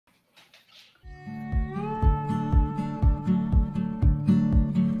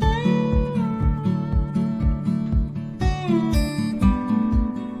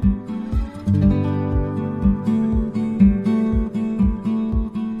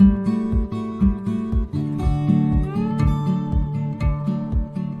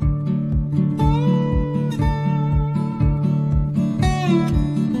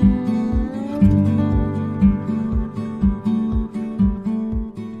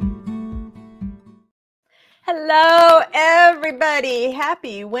Hello, everybody.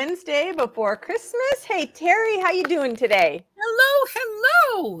 Happy Wednesday before Christmas. Hey, Terry, how you doing today?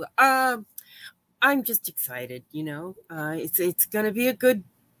 Hello. I'm just excited. It's going to be a good.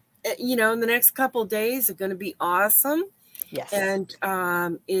 The next couple days are going to be awesome. Yes. And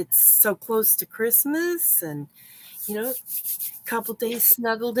it's so close to Christmas, and a couple days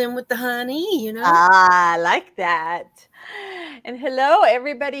snuggled in with the honey. I like that. And hello,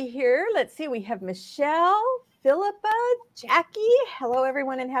 everybody here. Let's see. We have Michelle, Philippa, Jackie. Hello,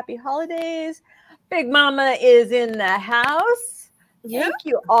 everyone, and happy holidays. Big Mama is in the house. Yeah. Thank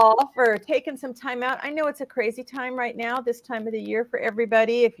you all for taking some time out. I know it's a crazy time right now, this time of the year for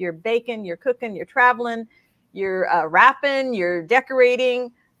everybody. If you're baking, you're cooking, you're traveling, you're wrapping, you're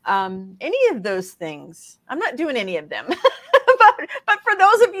decorating, any of those things. I'm not doing any of them. but for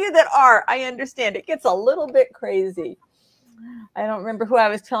those of you that are, I understand it gets a little bit crazy. I don't remember who I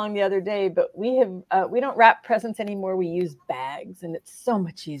was telling the other day, but we don't wrap presents anymore. We use bags, and it's so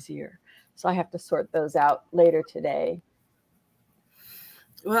much easier. So I have to sort those out later today.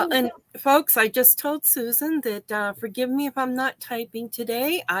 Well, and folks, I just told Susan that forgive me if I'm not typing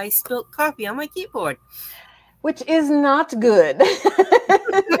today. I spilled coffee on my keyboard. Which is not good. Hey,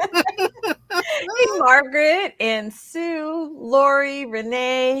 Margaret and Sue, Lori,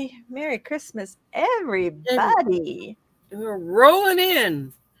 Renee. Merry Christmas, everybody. We're rolling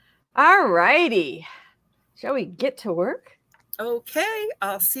in. All righty. Shall we get to work? Okay,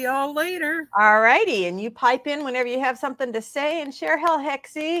 I'll see y'all later. All righty, and you pipe in whenever you have something to say and share. Hell,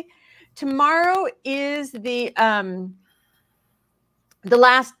 Hexy. Tomorrow is the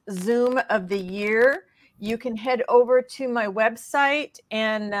last Zoom of the year. You can head over to my website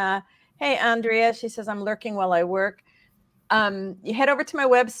and hey, Andrea, she says I'm lurking while I work. You head over to my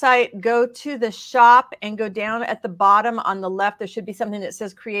website, go to the shop, and go down at the bottom on the left. There should be something that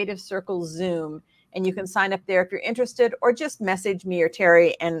says Creative Circle Zoom, and you can sign up there if you're interested, or just message me or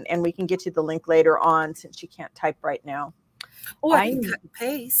Terry, and we can get you the link later on since you can't type right now. Oh, I can cut and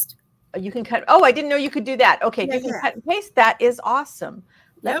paste. You can cut. Oh, I didn't know you could do that. Okay, yeah, if you can cut and paste, that is awesome.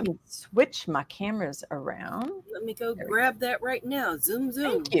 Let Yep. me switch my cameras around. Let me go grab that right now. Zoom.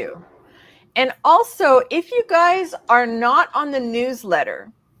 Thank you. And also, if you guys are not on the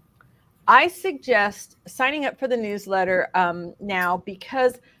newsletter, I suggest signing up for the newsletter now,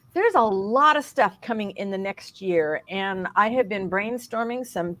 because there's a lot of stuff coming in the next year, and I have been brainstorming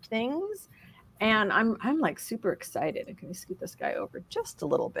some things, and I'm like super excited. Can we scoot this guy over just a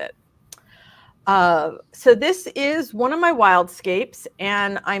little bit? So this is one of my wildscapes,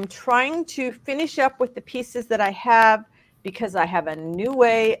 and I'm trying to finish up with the pieces that I have, because I have a new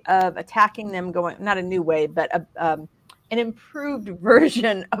way of attacking them going, not a new way, but an improved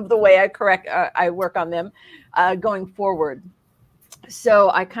version of the way I work on them going forward. So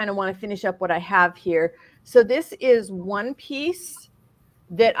I kind of want to finish up what I have here. So this is one piece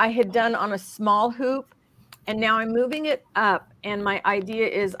that I had done on a small hoop, and now I'm moving it up, and my idea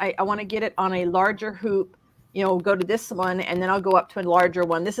is I want to get it on a larger hoop, go to this one, and then I'll go up to a larger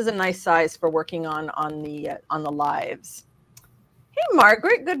one. This is a nice size for working on the lives. Hey,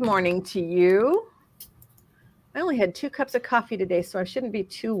 Margaret, good morning to you. I only had 2 cups of coffee today, so I shouldn't be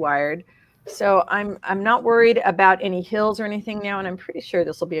too wired. So I'm not worried about any hills or anything now, and I'm pretty sure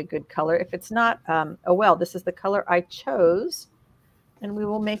this will be a good color. If it's not, oh well, this is the color I chose, and we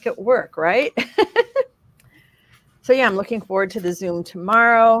will make it work, right? So yeah, I'm looking forward to the Zoom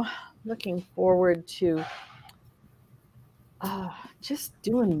tomorrow. Looking forward to just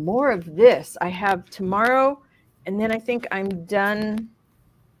doing more of this. I have tomorrow, and then I think I'm done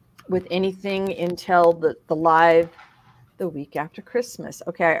with anything until the live the week after Christmas.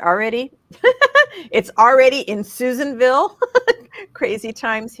 Okay, it's already in Susanville. Crazy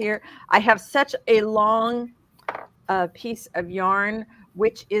times here. I have such a long piece of yarn,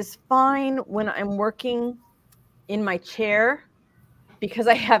 which is fine when I'm working in my chair, because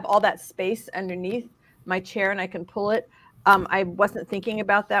I have all that space underneath my chair and I can pull it. I wasn't thinking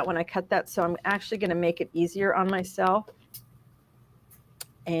about that when I cut that, so I'm actually going to make it easier on myself.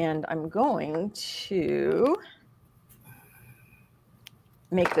 And I'm going to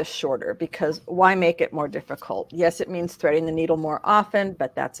make this shorter, because why make it more difficult? Yes, it means threading the needle more often,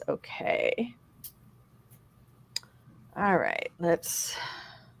 but that's okay. All right, let's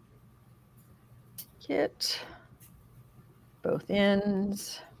get both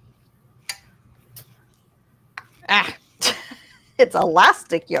ends. It's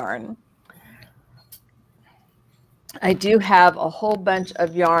elastic yarn. I do have a whole bunch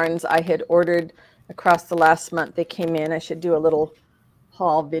of yarns I had ordered across the last month. They came in. I should do a little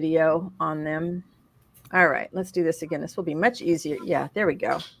haul video on them. All right, let's do this again. This will be much easier. Yeah, there we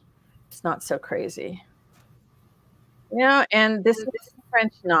go. It's not so crazy. And this is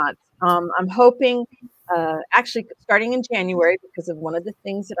French knots. I'm hoping, actually starting in January, because of one of the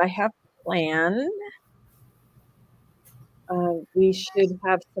things that I have planned, we should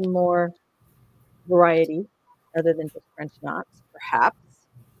have some more variety other than just French knots, perhaps.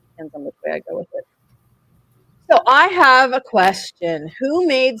 Depends on which way I go with it. So I have a question. Who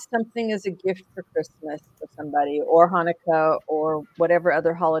made something as a gift for Christmas for somebody, or Hanukkah, or whatever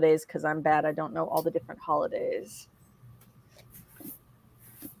other holidays? Because I'm bad. I don't know all the different holidays.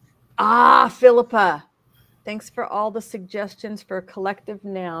 Philippa. Thanks for all the suggestions for a collective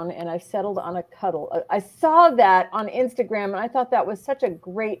noun, and I've settled on a cuddle. I saw that on Instagram, and I thought that was such a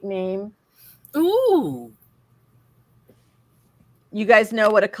great name. Ooh. You guys know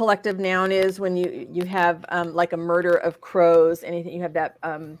what a collective noun is when you have like a murder of crows, anything. You have that,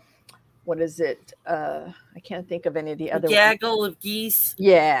 what is it? I can't think of any of the other ones. Gaggle of geese.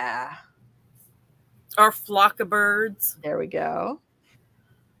 Yeah. Or flock of birds. There we go.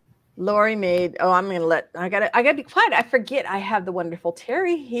 Lori made, I'm going to I got to be quiet. I forget I have the wonderful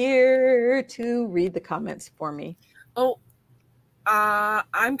Terry here to read the comments for me. Oh,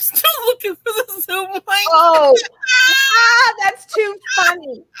 I'm still looking for the Zoom link. Oh, that's too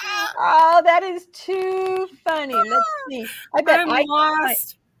funny. Oh, that is too funny. Let's see. I bet I'm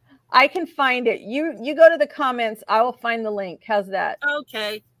lost. I can find it. You go to the comments. I will find the link. How's that?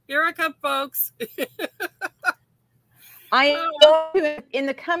 Okay. Here I come, folks. In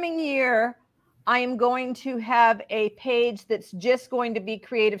the coming year, I am going to have a page that's just going to be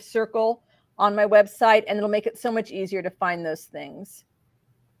Creative Circle on my website, and it'll make it so much easier to find those things.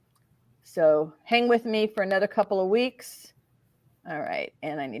 So hang with me for another couple of weeks. All right.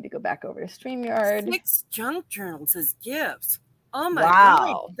 And I need to go back over to StreamYard. 6 junk journals as gifts. Oh my wow.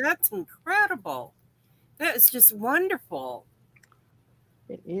 God. That's incredible. That is just wonderful.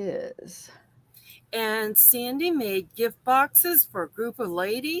 It is. And Sandy made gift boxes for a group of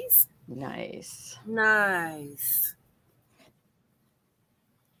ladies. Nice. Nice.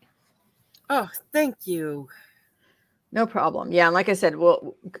 Oh, thank you. No problem. Yeah, and like I said,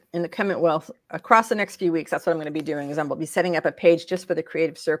 across the next few weeks, that's what I'm going to be doing. Is I'm going to be setting up a page just for the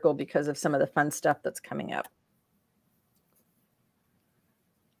Creative Circle because of some of the fun stuff that's coming up.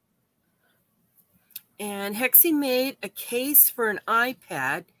 And Hexie made a case for an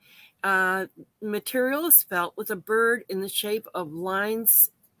iPad. Material is felt with a bird in the shape of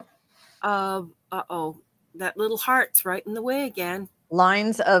lines of that little heart's right in the way again.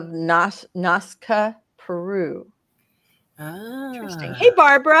 Lines of Nazca, Peru. Ah. Interesting. Hey,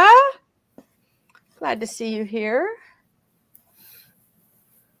 Barbara. Glad to see you here.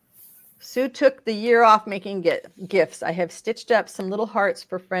 Sue took the year off making gifts. I have stitched up some little hearts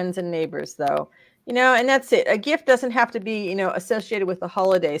for friends and neighbors, though. And that's it. A gift doesn't have to be, associated with the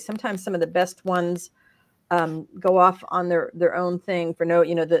holiday. Sometimes some of the best ones go off on their own thing for no,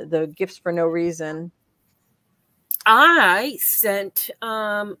 the gifts for no reason. I sent,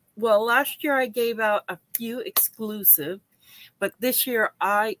 last year I gave out a few exclusive, but this year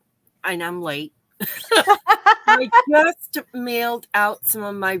and I'm late. I just mailed out some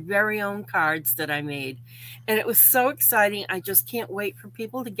of my very own cards that I made, and it was so exciting. I just can't wait for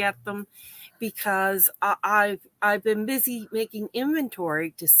people to get them because I've been busy making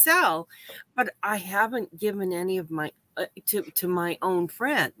inventory to sell, but I haven't given any of my to my own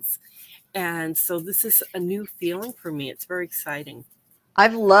friends. And so this is a new feeling for me. It's very exciting.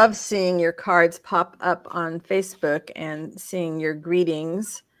 I've loved seeing your cards pop up on Facebook and seeing your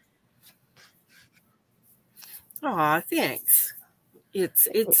greetings. Aw, thanks. It's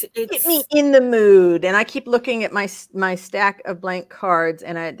get me in the mood, and I keep looking at my stack of blank cards,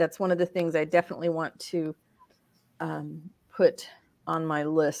 and that's one of the things I definitely want to put on my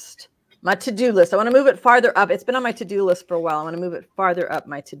list, my to-do list. I want to move it farther up. It's been on my to-do list for a while. I want to move it farther up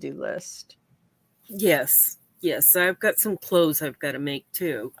my to-do list. Yes, I've got some clothes I've got to make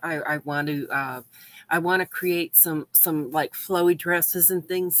too. I want to create some like flowy dresses and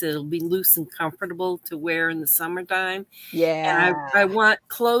things that'll be loose and comfortable to wear in the summertime. Yeah. And I want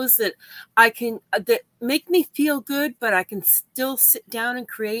clothes that that make me feel good, but I can still sit down and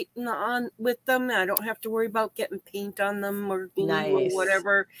create with them. I don't have to worry about getting paint on them or glue or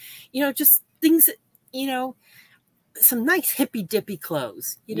whatever. Just things that, some nice hippy dippy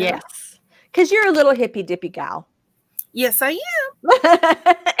clothes. Yes. Because you're a little hippy dippy gal. Yes, I am.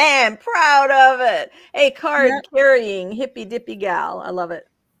 And proud of it. Hey, card carrying hippy dippy gal. I love it.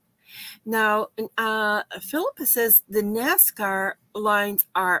 Now, Philippa says the NASCAR lines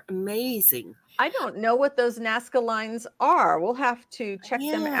are amazing. I don't know what those Nazca lines are. We'll have to check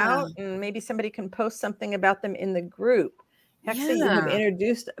them out, and maybe somebody can post something about them in the group. Hexie, you have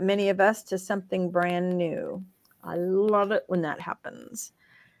introduced many of us to something brand new. I love it when that happens.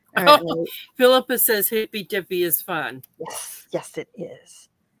 All right. Oh, Philippa says hippy dippy is fun. Yes, yes, it is.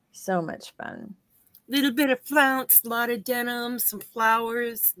 So much fun. Little bit of flounce, a lot of denim, some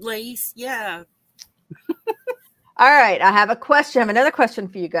flowers, lace. Yeah. All right. I have a question. I have another question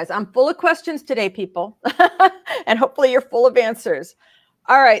for you guys. I'm full of questions today, people. And hopefully you're full of answers.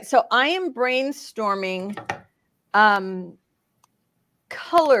 All right. So I am brainstorming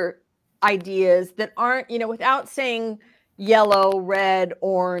color ideas that aren't, without saying yellow, red,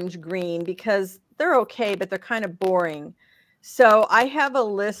 orange, green, because they're okay, but they're kind of boring. So I have a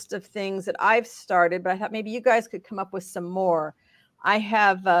list of things that I've started, but I thought maybe you guys could come up with some more. I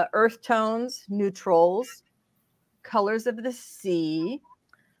have earth tones, neutrals, colors of the sea,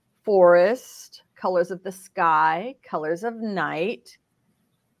 forest, colors of the sky, colors of night.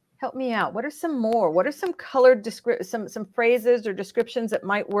 Help me out. What are some more? What are some colored some phrases or descriptions that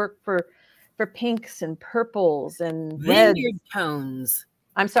might work for pinks and purples and reds? Vineyard tones.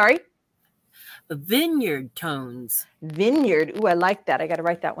 I'm sorry? Vineyard tones. Vineyard. Ooh, I like that. I got to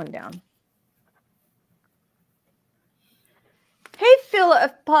write that one down. Hey,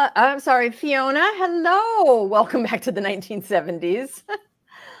 Philippa. I'm sorry, Fiona. Hello. Welcome back to the 1970s.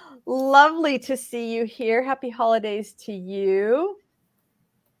 Lovely to see you here. Happy holidays to you.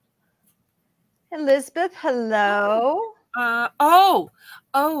 Elizabeth, hello.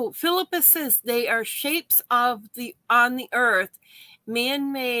 Philippa says they are shapes on the earth,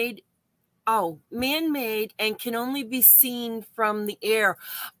 man-made and can only be seen from the air.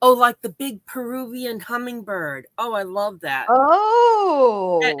 Oh, like the big Peruvian hummingbird. Oh, I love that.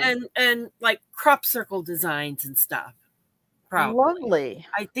 Oh. And like crop circle designs and stuff. Probably. Lovely.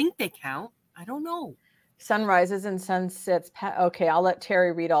 I think they count. I don't know. Sunrises and sunsets. Okay, I'll let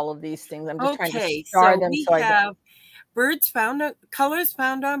Terry read all of these things. I'm just trying to star them. We have colors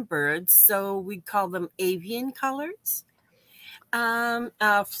found on birds, so we call them avian colors.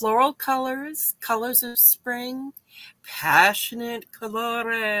 Floral colors, colors of spring, passionate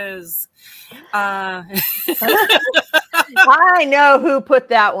colores. I know who put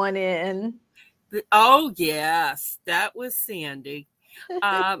that one in. Oh, yes, that was Sandy.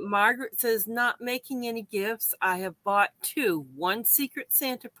 Margaret says, not making any gifts. I have bought 2, one Secret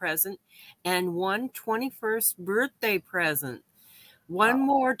Santa present and one 21st birthday present. One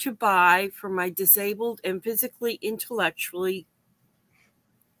more to buy for my disabled and physically, intellectually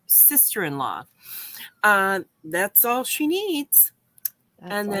sister-in-law. That's all she needs.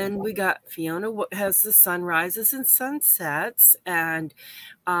 And then we got Fiona has the sunrises and sunsets, and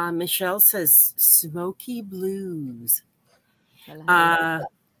Michelle says smoky blues.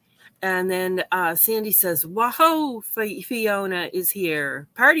 And then Sandy says, "Whoa, Fiona is here.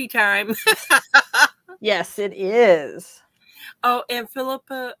 Party time." Yes, it is. Oh, and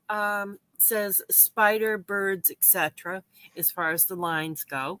Philippa says spider, birds, etc. as far as the lines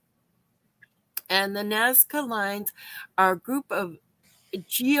go. And the Nazca lines are a group of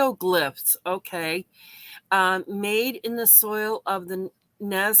geoglyphs, okay, made in the soil of the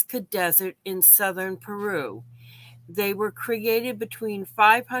Nazca Desert in southern Peru. They were created between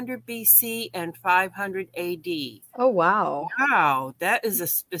 500 BC and 500 AD. Oh, wow. Wow, that is a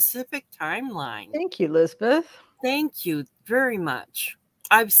specific timeline. Thank you, Elizabeth. Thank you very much.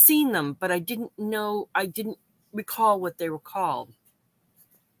 I've seen them, but I didn't recall what they were called.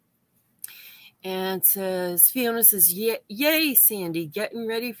 And Fiona says, yay, Sandy, getting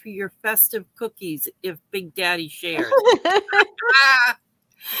ready for your festive cookies if Big Daddy shares.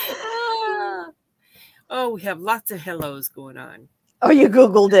 Oh, we have lots of hellos going on. Oh, you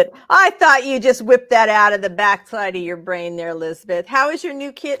Googled it. I thought you just whipped that out of the backside of your brain there, Elizabeth. How is your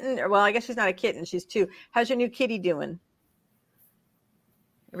new kitten? Well, I guess she's not a kitten. She's 2. How's your new kitty doing?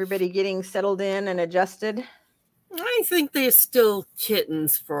 Everybody getting settled in and adjusted? I think they're still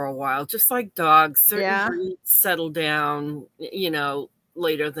kittens for a while, just like dogs. Certain breeds settle down,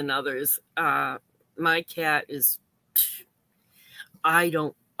 later than others. My cat is,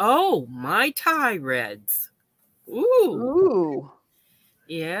 my Thai reds. Ooh.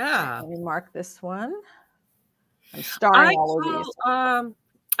 Yeah. Let me mark this one. I'm starring all of these.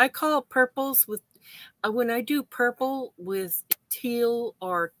 I call purples with, when I do purple with teal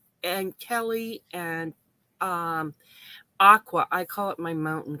and Kelly and aqua, I call it my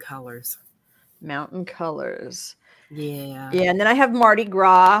mountain colors. Mountain colors. Yeah. Yeah, and then I have Mardi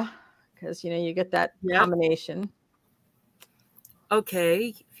Gras because you get that combination.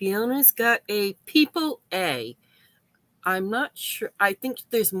 Okay, Fiona's got a people A. I'm not sure. I think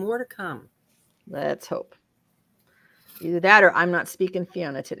there's more to come. Let's hope. Either that or I'm not speaking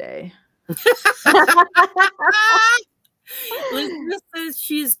Fiona today. Elizabeth says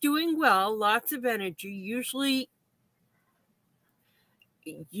she is doing well, lots of energy.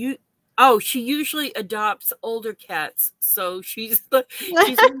 She usually adopts older cats, so she's on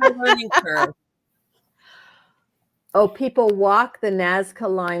the learning curve. Oh, people walk the Nazca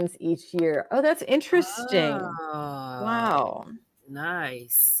lines each year. Oh, that's interesting. Wow.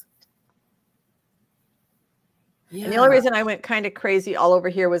 Nice. Yeah. And the only reason I went kind of crazy all over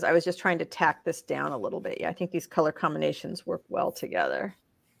here was I was just trying to tack this down a little bit. Yeah, I think these color combinations work well together.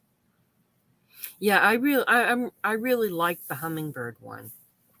 Yeah, I really like the hummingbird one.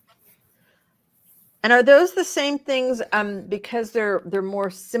 And are those the same things because they're more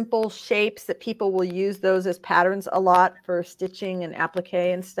simple shapes that people will use those as patterns a lot for stitching and applique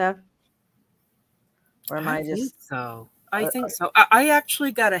and stuff? Or am I think so. I think so. I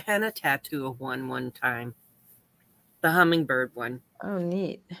actually got a henna tattoo of one time. The hummingbird one. Oh,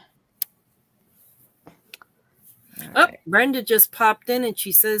 neat. Oh, right. Brenda just popped in and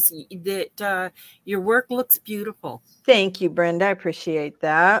she says that your work looks beautiful. Thank you, Brenda. I appreciate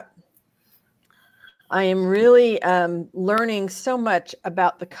that. I am really learning so much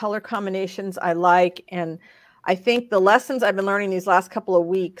about the color combinations I like. And I think the lessons I've been learning these last couple of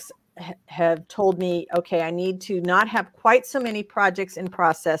weeks have told me, okay, I need to not have quite so many projects in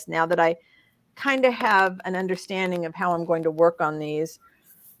process now that I kind of have an understanding of how I'm going to work on these,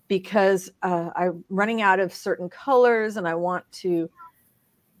 because I'm running out of certain colors and I want to,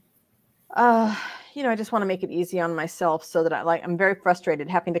 I just want to make it easy on myself so that I'm very frustrated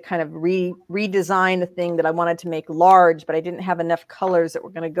having to kind of redesign a thing that I wanted to make large, but I didn't have enough colors that were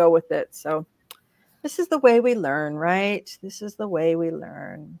going to go with it. So this is the way we learn, right? This is the way we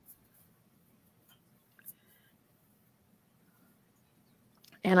learn.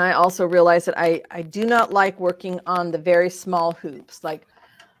 And I also realized that I do not like working on the very small hoops. Like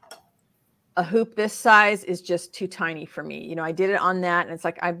a hoop this size is just too tiny for me. I did it on that and it's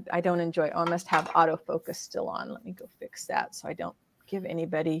like, I don't enjoy it. Oh, I must have autofocus still on. Let me go fix that so I don't give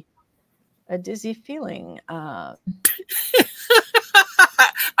anybody a dizzy feeling. I've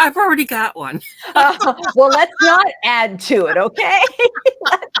already got one. Well, let's not add to it, okay?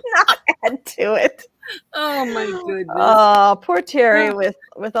 Let's not add to it. Oh my goodness. Oh, poor Terry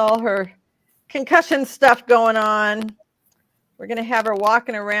with all her concussion stuff going on. We're going to have her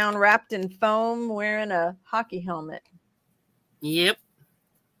walking around wrapped in foam wearing a hockey helmet. Yep.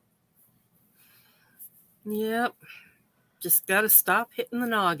 Just got to stop hitting the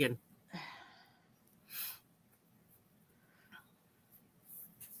noggin.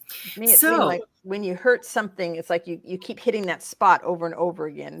 To me, it seems like when you hurt something, it's like you keep hitting that spot over and over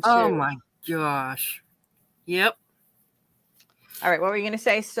again, too. Oh my gosh. Yep. All right, what were you going to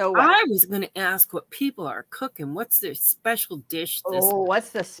say? So what? I was going to ask what people are cooking. What's their special dish this week? What's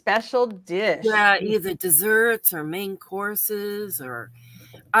the special dish? Yeah, either desserts or main courses, or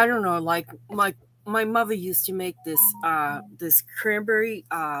I don't know. Like my mother used to make this this cranberry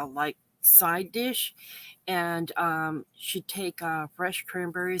like side dish, and she'd take fresh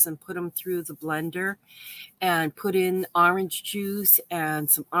cranberries and put them through the blender and put in orange juice and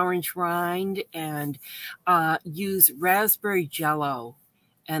some orange rind and use raspberry jello.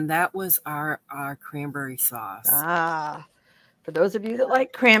 And that was our cranberry sauce. For those of you that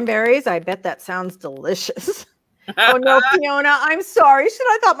like cranberries, I bet that sounds delicious. Oh, no, Fiona, I'm sorry.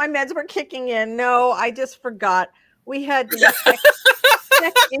 I thought my meds were kicking in. No, I just forgot. We had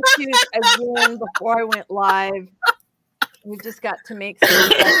tech issues again before I went live. We just got to make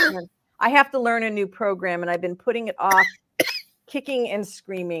some adjustments. I have to learn a new program, and I've been putting it off, kicking and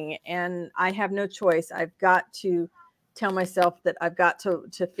screaming, and I have no choice. I've got to tell myself that I've got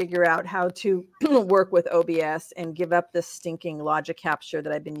to figure out how to work with OBS and give up this stinking logic capture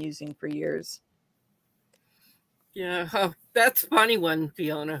that I've been using for years. Yeah, that's a funny one,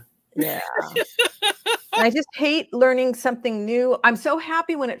 Fiona. Yeah. And I just hate learning something new. I'm so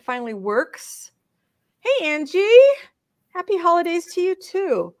happy when it finally works. Hey, Angie. Happy holidays to you,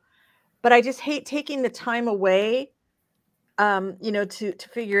 too. But I just hate taking the time away, to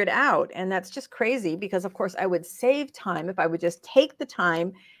figure it out. And that's just crazy because, of course, I would save time if I would just take the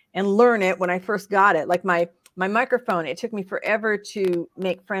time and learn it when I first got it. Like my microphone, it took me forever to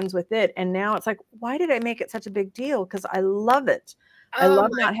make friends with it. And now it's like, why did I make it such a big deal? Because I love it. I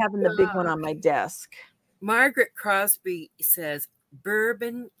love not having the big one on my desk. Margaret Crosby says,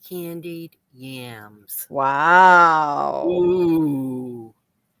 bourbon candied yams. Wow. Ooh.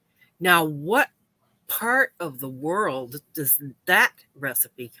 Now, what part of the world does that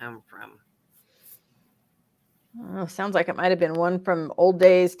recipe come from? Oh, sounds like it might have been one from old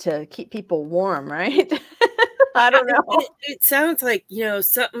days to keep people warm, right? I don't know. It sounds like,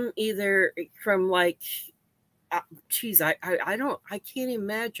 something either from like geez, I can't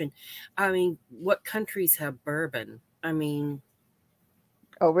imagine. I mean, what countries have bourbon? I mean,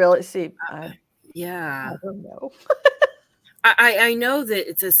 Oh, really? See, yeah, I don't know. I know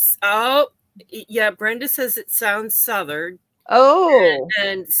that oh, yeah. Brenda says it sounds Southern. Oh.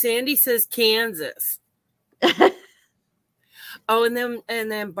 And Sandy says Kansas. Oh, and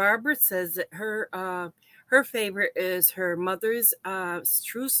then Barbara says that her favorite is her mother's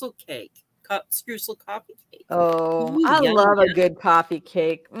streusel cake, streusel coffee cake. Oh, Ooh, I yum, love a yum. good coffee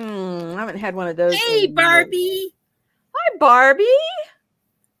cake. I haven't had one of those Hey, in years. Barbie. Hi, Barbie.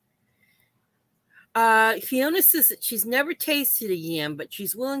 Fiona says that she's never tasted a yam, but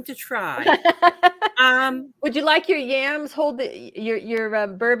she's willing to try. Would you like your yams hold your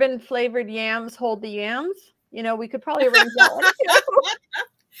bourbon flavored yams hold the yams? You know, we could probably arrange that one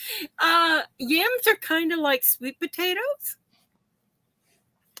too. Yams are kind of like sweet potatoes.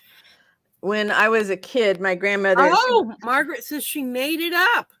 When I was a kid, my grandmother. Oh, Margaret says she made it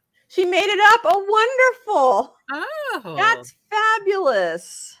up. She made it up. Oh, wonderful. Oh, That's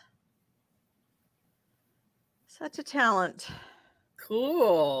fabulous. Such a talent.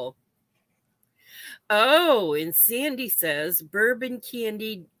 Cool. Oh, and Sandy says bourbon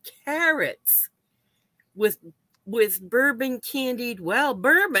candied carrots with bourbon candied, well,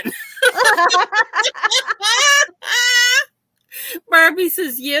 bourbon. Barbie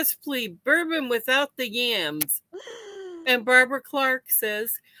says, yes, please, bourbon without the yams. And Barbara Clark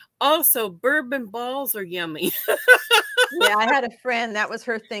says, also, bourbon balls are yummy. Yeah, I had a friend, that was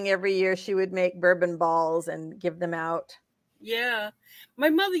her thing every year. She would make bourbon balls and give them out. Yeah. My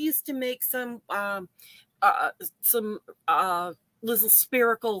mother used to make some little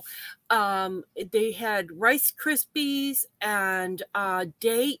spherical, they had Rice Krispies and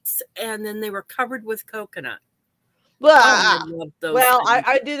dates, and then they were covered with coconut. Well, I love those well, things.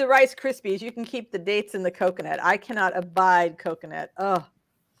 I do the Rice Krispies. You can keep the dates and the coconut. I cannot abide coconut. Oh.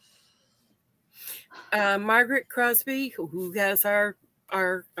 Margaret Crosby, who has our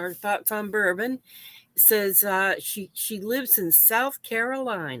thoughts on bourbon, says she lives in South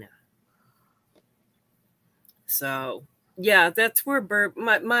Carolina. So yeah, that's where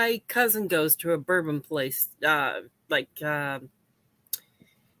my cousin goes to a bourbon place, like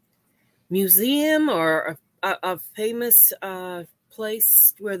museum or a famous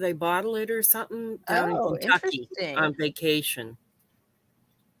place where they bottle it or something down in Kentucky on vacation.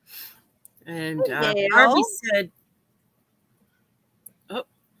 And Barbie said, "Oh,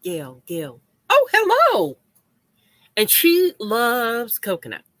 Gail. Oh, hello." And she loves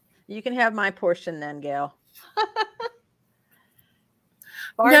coconut. You can have my portion then, Gail.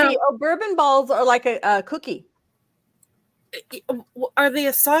 Barbie, bourbon balls are like a cookie. Are they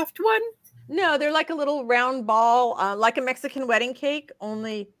a soft one? No, they're like a little round ball, like a Mexican wedding cake,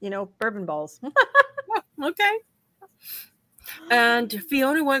 only, bourbon balls. Oh, okay. And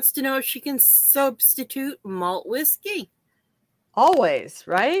Fiona wants to know if she can substitute malt whiskey. Always,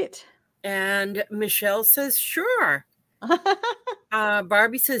 right? And Michelle says, sure.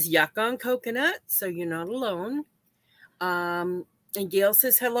 Barbie says, yuck on coconut, so you're not alone. And Gail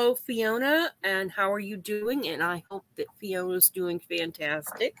says, hello, Fiona, and how are you doing? And I hope that Fiona's doing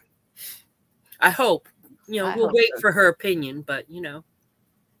fantastic. I hope. We'll wait for her opinion, but,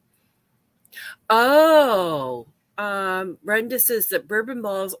 Oh, Brenda says that bourbon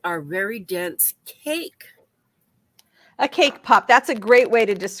balls are very dense cake. A cake pop. That's a great way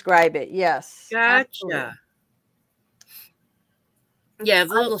to describe it. Yes. Gotcha. Absolutely. Yeah,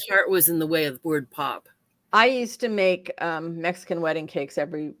 the little heart was in the way of the word pop. I used to make Mexican wedding cakes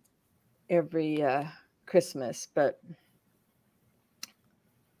every Christmas, but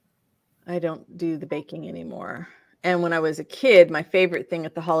I don't do the baking anymore. And when I was a kid, my favorite thing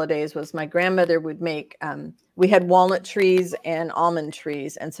at the holidays was my grandmother would make, we had walnut trees and almond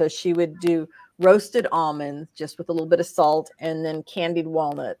trees. And so she would do roasted almonds just with a little bit of salt and then candied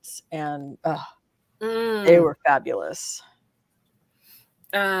walnuts. And they were fabulous.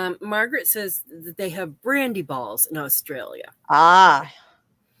 Margaret says that they have brandy balls in Australia. I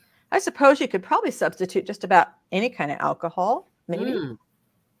suppose you could probably substitute just about any kind of alcohol, maybe.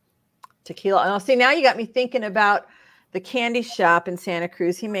 Tequila. Oh, see, now you got me thinking about the candy shop in Santa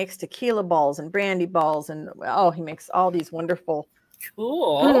Cruz. He makes tequila balls and brandy balls, and he makes all these wonderful.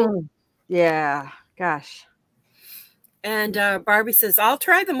 Cool. Yeah, gosh. And Barbie says, I'll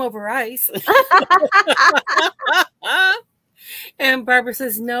try them over ice. And Barbara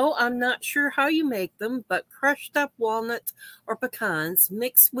says, no, I'm not sure how you make them, but crushed up walnuts or pecans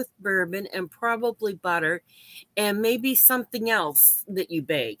mixed with bourbon and probably butter and maybe something else that you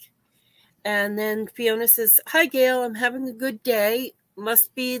bake. And then Fiona says, hi, Gail, I'm having a good day.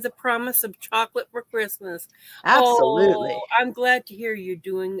 must be the promise of chocolate for Christmas. Absolutely. Oh, I'm glad to hear you're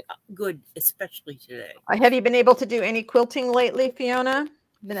doing good, especially today. Have you been able to do any quilting lately, Fiona?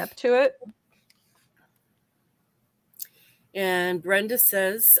 Been up to it? And Brenda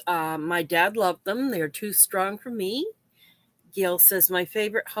says, my dad loved them. They're too strong for me. Gail says, my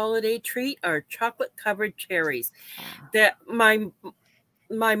favorite holiday treat are chocolate-covered cherries. That my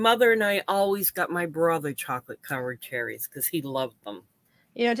mother and I always got my brother chocolate-covered cherries because he loved them.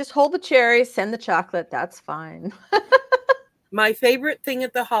 You know, just hold the cherries, send the chocolate. That's fine. My favorite thing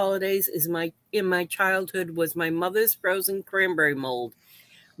at the holidays is in my childhood was my mother's frozen cranberry mold,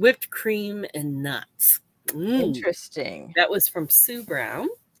 whipped cream and nuts. Interesting. That was from Sue Brown.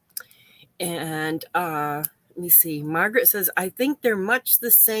 And let me see. Margaret says, I think they're much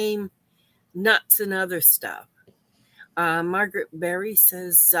the same, nuts and other stuff. Margaret Berry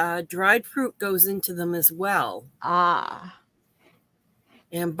says, dried fruit goes into them as well. Ah.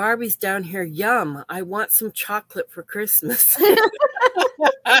 And Barbie's down here, yum. I want some chocolate for Christmas.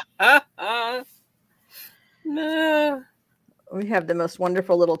 No. We have the most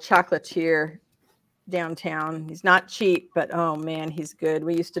wonderful little chocolatier downtown. He's not cheap, but oh man, he's good.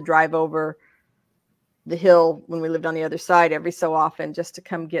 We used to drive over the hill when we lived on the other side every so often just to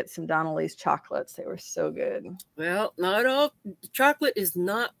come get some Donnelly's chocolates. They were so good. Well, not all chocolate is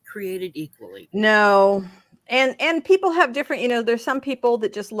not created equally. No. And people have different, you know, there's some people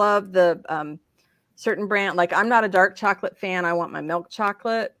that just love the certain brand. Like I'm not a dark chocolate fan. I want my milk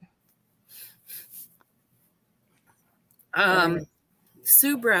chocolate.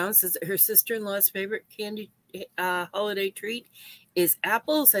 Sue Brown says that her sister-in-law's favorite candy holiday treat is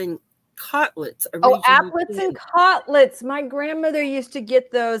apples and cotlets. Oh, applets and cotlets. My grandmother used to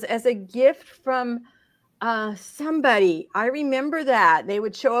get those as a gift from somebody. I remember that. They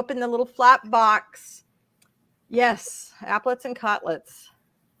would show up in the little flat box. Yes, applets and cotlets.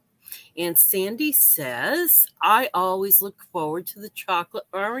 And Sandy says, I always look forward to the chocolate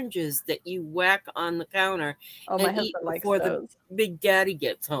oranges that you whack on the counter and eat before the Big Daddy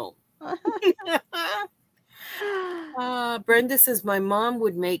gets home. Brenda says, my mom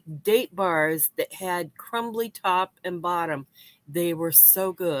would make date bars that had crumbly top and bottom. They were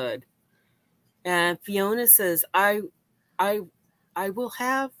so good. And Fiona says, I will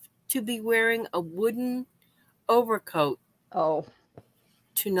have to be wearing a wooden overcoat. Oh.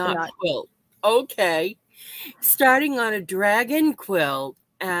 To not quilt. Okay. Starting on a dragon quilt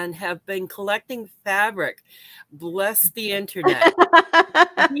and have been collecting fabric. Bless the internet.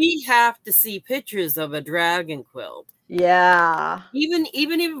 We have to see pictures of a dragon quilt. Yeah. Even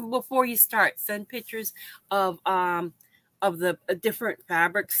before you start, send pictures of the different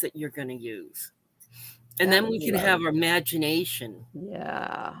fabrics that you're going to use. And then we can have imagination.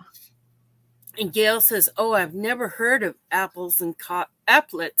 Yeah. And Gail says, oh, I've never heard of applets and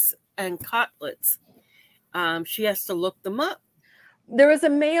cotlets. She has to look them up. There was a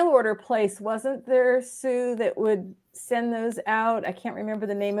mail order place, wasn't there, Sue, that would send those out? I can't remember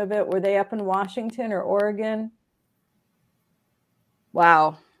the name of it. Were they up in Washington or Oregon?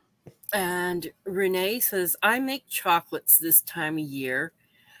 Wow. And Renee says, I make chocolates this time of year.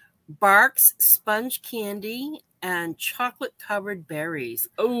 Barks, sponge candy, and chocolate-covered berries.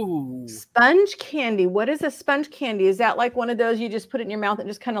 Oh. Sponge candy. What is a sponge candy? Is that like one of those you just put it in your mouth and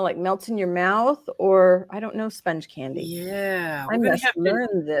just kind of like melts in your mouth? Or I don't know sponge candy. Yeah. I must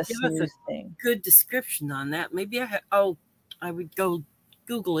learn this new thing. Good description on that. Maybe I would go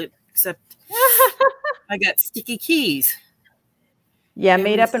Google it, except I got sticky keys. Yeah,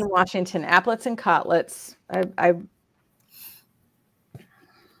 made up in Washington. Applets and cotlets.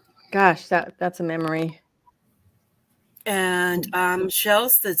 Gosh, that's a memory. And Michelle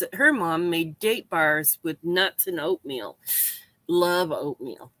says that her mom made date bars with nuts and oatmeal. Love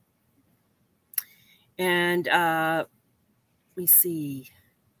oatmeal. And let me see.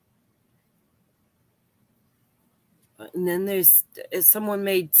 And then there's someone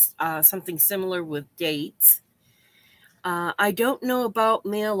made something similar with dates. I don't know about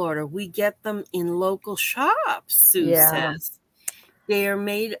mail order. We get them in local shops, Sue says. They are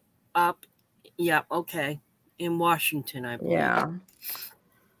made up. Yeah, okay. In Washington, I believe. Yeah.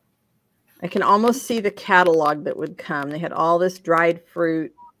 I can almost see the catalog that would come. They had all this dried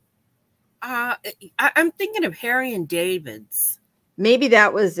fruit. I'm thinking of Harry and David's. Maybe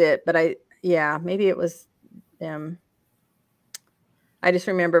that was it, but maybe it was them. I just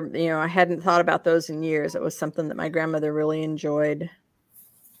remember, I hadn't thought about those in years. It was something that my grandmother really enjoyed.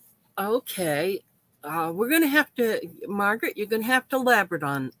 Okay. We're going to have to, Margaret, you're going to have to elaborate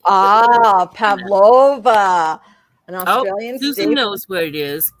on. Pavlova. An Australian Susan knows what it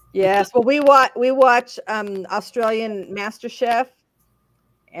is. Yes. Well, we watch Australian MasterChef.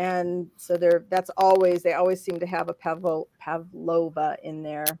 And so they always seem to have a pavlova in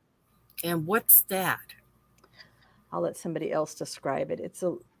there. And what's that? I'll let somebody else describe it. It's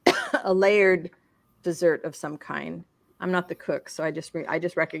a layered dessert of some kind. I'm not the cook, so I just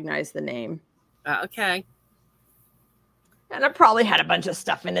recognize the name. Okay. And it probably had a bunch of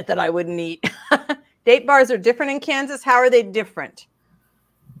stuff in it that I wouldn't eat. Date bars are different in Kansas. How are they different?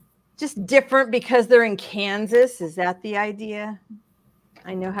 Just different because they're in Kansas. Is that the idea?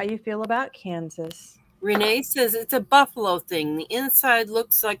 I know how you feel about Kansas. Renee says it's a buffalo thing. The inside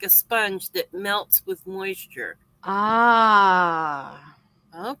looks like a sponge that melts with moisture. Ah.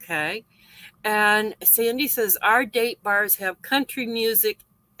 Okay. And Sandy says our date bars have country music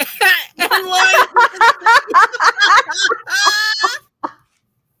and light.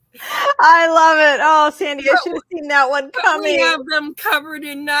 I love it. Oh, Sandy, I should have seen that one coming. We have them covered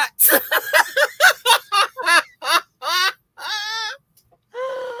in nuts.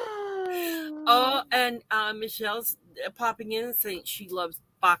 Oh, and Michelle's popping in and saying she loves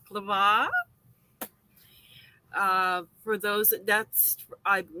baklava. For those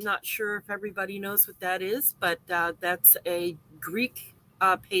I'm not sure if everybody knows what that is, but that's a Greek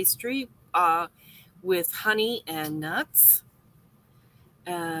pastry with honey and nuts.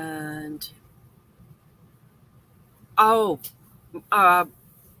 And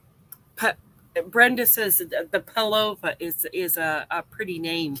Brenda says the pavlova is a pretty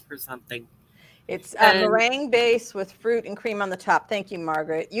name for something. It's a meringue base with fruit and cream on the top. Thank you,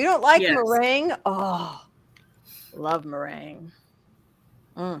 Margaret. You don't like meringue? Oh, love meringue.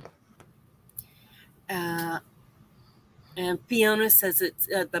 Mm. And Fiona says it's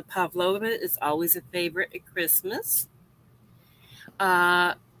the pavlova is always a favorite at Christmas.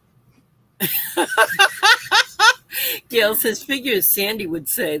 Gail says, figures Sandy would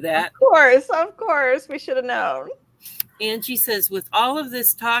say that. Of course. We should have known. Angie says, with all of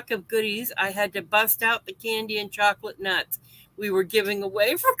this talk of goodies, I had to bust out the candy and chocolate nuts we were giving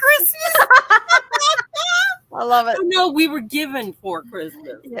away for Christmas. I love it. Oh, no, we were given for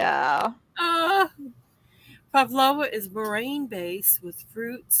Christmas. Yeah. Pavlova is meringue based with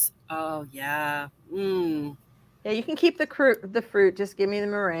fruits. Oh, yeah. Mm. Yeah, you can keep the fruit. Just give me the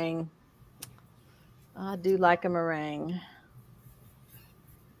meringue. I do like a meringue.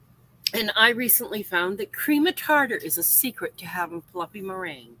 And I recently found that cream of tartar is a secret to having fluffy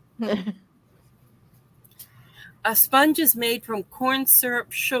meringue. A sponge is made from corn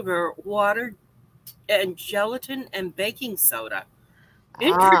syrup, sugar, water, and gelatin and baking soda.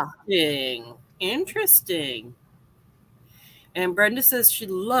 Interesting. Interesting. And Brenda says she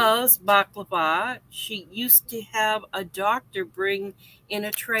loves baklava. She used to have a doctor bring in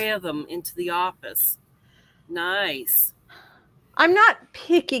a tray of them into the office. Nice. I'm not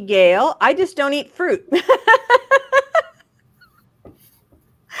picky, Gail. I just don't eat fruit.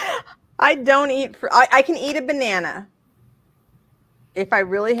 I don't eat fruit. I can eat a banana. If I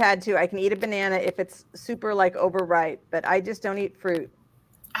really had to, I can eat a banana if it's super like overripe, but I just don't eat fruit.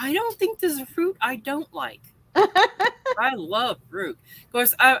 I don't think there's a fruit I don't like. I love fruit. Of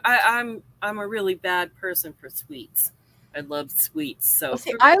course, I'm a really bad person for sweets. I love sweets. So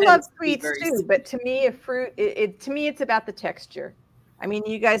see, I love sweets too, but to me, a fruit, to me, it's about the texture. I mean,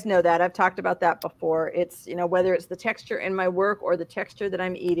 you guys know that. I've talked about that before. It's, whether it's the texture in my work or the texture that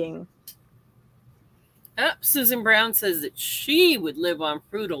I'm eating. Susan Brown says that she would live on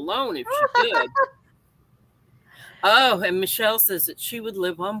fruit alone if she could. Oh, and Michelle says that she would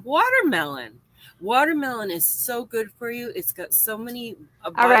live on watermelon. Watermelon is so good for you. It's got so many.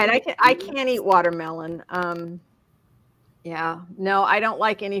 All right, I can't eat watermelon. Yeah, no, I don't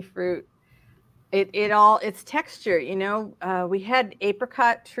like any fruit. It's texture. We had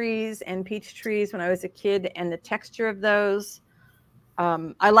apricot trees and peach trees when I was a kid, and the texture of those.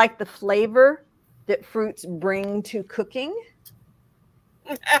 I like the flavor that fruits bring to cooking.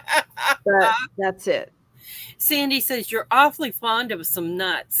 But that's it. Sandy says you're awfully fond of some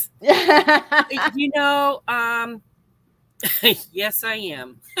nuts. Yes, I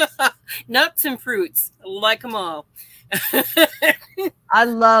am. Nuts and fruits, like them all. I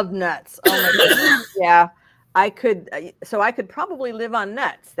love nuts. Oh my goodness. Yeah, I could. So I could probably live on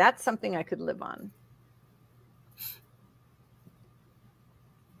nuts. That's something I could live on.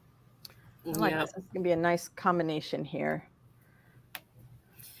 I like this. It's gonna be a nice combination here.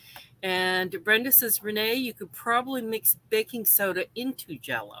 And Brenda says, Renee, you could probably mix baking soda into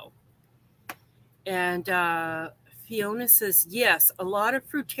Jell-O. And Fiona says, yes, a lot of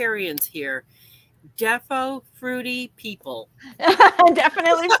fruitarians here. Defo fruity people.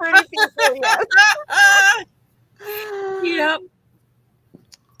 Definitely fruity people, yes. Yep.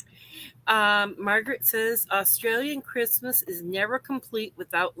 Margaret says Australian Christmas is never complete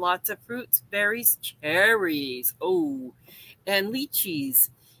without lots of fruits, berries, cherries, oh, and lychees,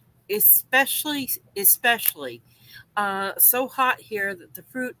 especially so hot here that the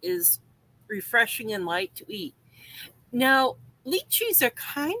fruit is refreshing and light to eat. Now, lychees are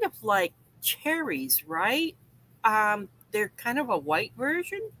kind of like cherries, right? They're kind of a white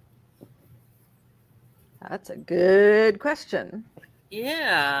version. That's a good question.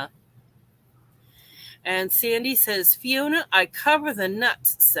 Yeah. And Sandy says, Fiona, I cover the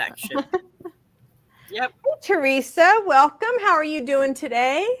nuts section. Yep. Hey, Teresa, welcome. How are you doing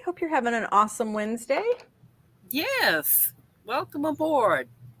today? Hope you're having an awesome Wednesday. Yes. Welcome aboard.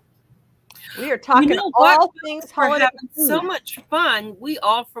 We are talking all things holiday. We're having so much fun, we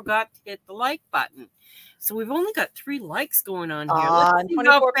all forgot to hit the like button. So we've only got 3 likes going on here. Let's see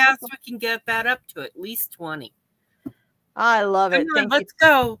how fast we can get that up to at least 20. I love it. Let's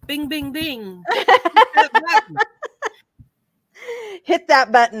go. Bing, bing, bing. Hit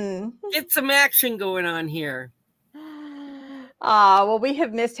that button. Get some action going on here. Well, we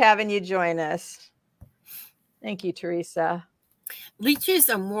have missed having you join us. Thank you, Teresa.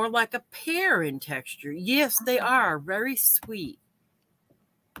 Lychees are more like a pear in texture. Yes, they are. Very sweet.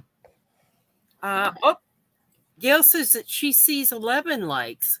 Gail says that she sees 11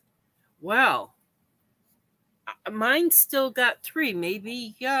 likes. Wow. Mine's still got 3.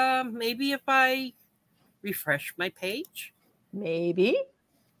 Maybe if I refresh my page. Maybe.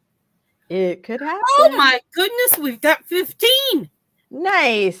 It could happen. Oh my goodness, we've got 15.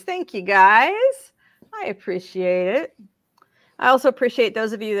 Nice. Thank you, guys. I appreciate it. I also appreciate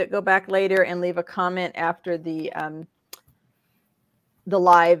those of you that go back later and leave a comment after the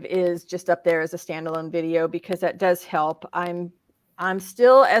live is just up there as a standalone video, because that does help. I'm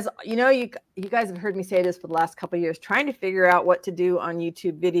still, as you know, you guys have heard me say this for the last couple of years, trying to figure out what to do on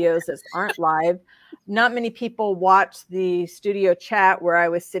YouTube videos that aren't live. Not many people watch the studio chat where I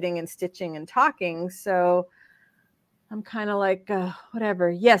was sitting and stitching and talking. So I'm kind of like,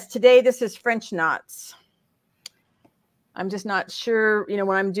 whatever. Yes, today this is French knots. I'm just not sure, you know,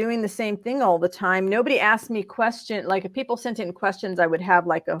 when I'm doing the same thing all the time, nobody asked me questions. Like if people sent in questions, I would have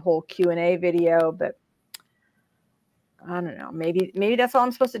like a whole Q&A video, but I don't know. Maybe that's all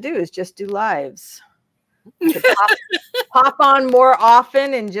I'm supposed to do is just do lives. Pop on more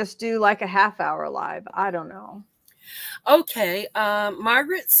often and just do like a half-hour live. I don't know. Okay.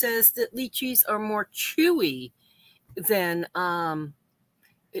 Margaret says that lychees are more chewy than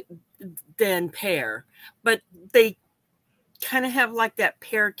pear, but they kind of have like that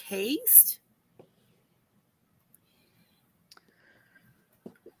pear taste.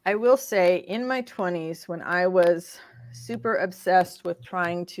 I will say in my 20s, when I was super obsessed with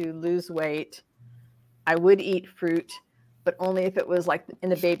trying to lose weight, I would eat fruit, but only if it was like in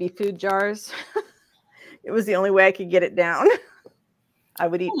the baby food jars. It was the only way I could get it down. I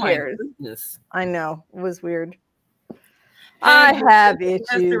would eat pears. Goodness. I know. It was weird. I have issues.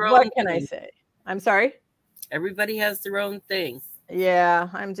 What can I say? I'm sorry? Everybody has their own thing. Yeah,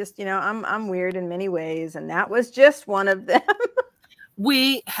 I'm just, you know, I'm weird in many ways, and that was just one of them.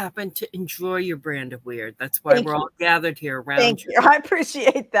 We happen to enjoy your brand of weird. That's why we're all gathered here around you. Thank you. I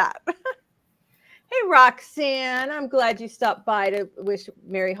appreciate that. Hey, Roxanne, I'm glad you stopped by to wish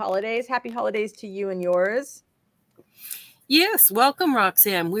Merry Holidays. Happy holidays to you and yours. Yes, welcome,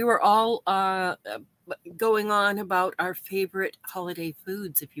 Roxanne. We were all going on about our favorite holiday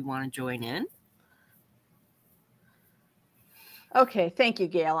foods if you want to join in. Okay, thank you,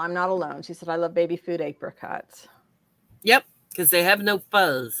 Gail. I'm not alone. She said, I love baby food apricots. Yep, because they have no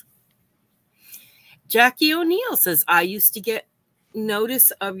fuzz. Jackie O'Neill says, I used to get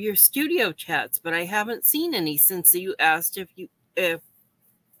notice of your studio chats, but I haven't seen any since you asked if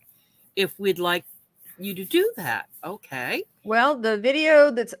we'd like you to do that. Okay. Well, the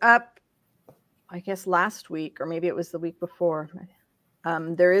video that's up, I guess last week, or maybe it was the week before,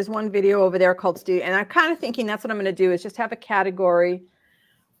 there is one video over there called Studio, and I'm kind of thinking that's what I'm going to do is just have a category.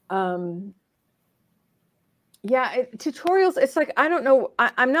 Yeah, tutorials. It's like, I don't know.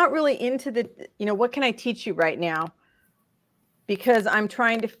 I'm not really into the, you know, what can I teach you right now? Because I'm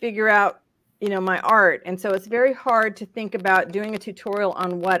trying to figure out, you know, my art. And so it's very hard to think about doing a tutorial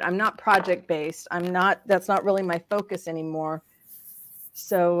on what. I'm not project based. That's not really my focus anymore.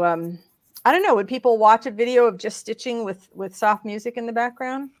 So I don't know. Would people watch a video of just stitching with soft music in the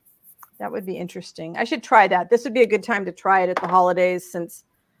background? That would be interesting. I should try that. This would be a good time to try it at the holidays since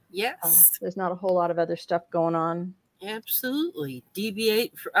there's not a whole lot of other stuff going on. Absolutely.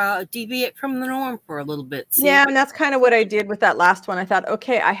 Deviate from the norm for a little bit. Yeah, and that's kind of what I did with that last one. I thought,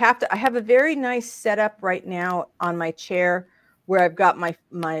 okay, I have a very nice setup right now on my chair where I've got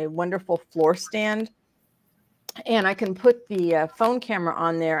my wonderful floor stand, and I can put the phone camera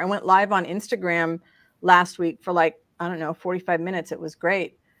on there. I went live on Instagram last week for like, I don't know, 45 minutes. It was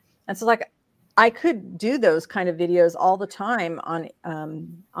great. And so like I could do those kind of videos all the time on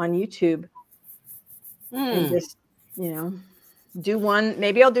YouTube and just, you know, do one.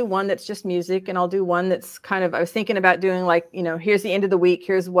 Maybe I'll do one that's just music, and I'll do one that's kind of, I was thinking about doing like, you know, here's the end of the week.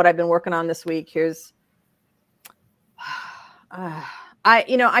 Here's what I've been working on this week. Here's,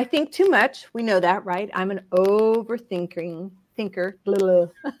 I think too much. We know that, right? I'm an thinker.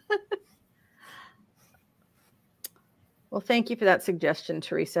 Well, thank you for that suggestion,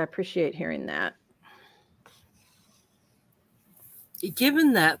 Teresa. I appreciate hearing that.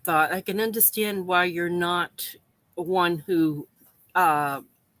 Given that thought, I can understand why you're not one who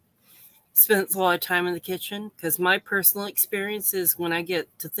spends a lot of time in the kitchen, because my personal experience is when I get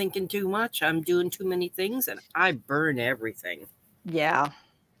to thinking too much, I'm doing too many things and I burn everything. Yeah.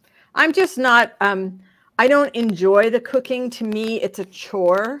 I'm just not, I don't enjoy the cooking. To me, it's a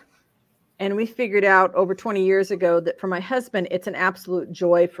chore. And we figured out over 20 years ago that for my husband, it's an absolute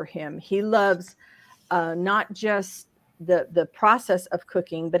joy for him. He loves not just the process of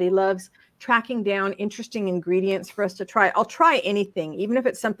cooking, but he loves tracking down interesting ingredients for us to try. I'll try anything, even if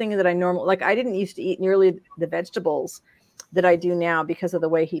it's something that I normally, like I didn't used to eat nearly the vegetables that I do now because of the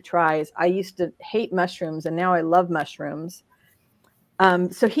way he tries. I used to hate mushrooms, and now I love mushrooms.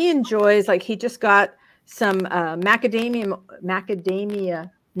 So he enjoys, like he just got some macadamia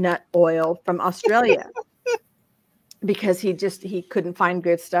nut oil from Australia because he couldn't find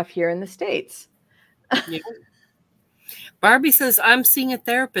good stuff here in the States. Yeah. Barbie says, I'm seeing a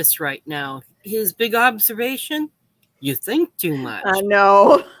therapist right now. His big observation, you think too much. I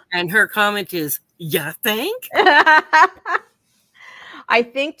know. And her comment is, you think? I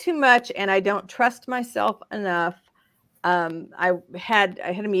think too much, and I don't trust myself enough. I had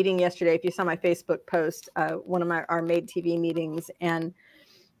a meeting yesterday. If you saw my Facebook post, one of our Made TV meetings, and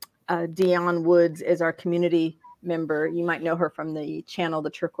Dionne Woods is our community member. You might know her from the channel,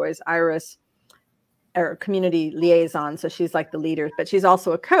 the Turquoise Iris, or community liaison. So she's like the leader, but she's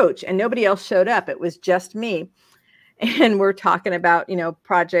also a coach, and nobody else showed up. It was just me. And we're talking about, you know,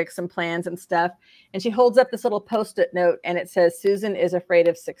 projects and plans and stuff. And she holds up this little Post-it note, and it says, Susan is afraid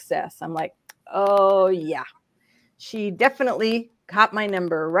of success. I'm like, oh yeah, she definitely caught my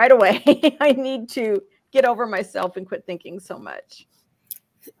number right away. I need to get over myself and quit thinking so much.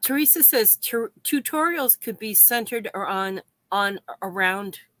 Teresa says tutorials could be centered around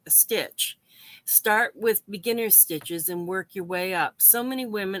a stitch. Start with beginner stitches and work your way up. So many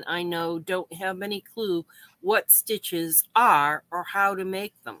women I know don't have any clue what stitches are or how to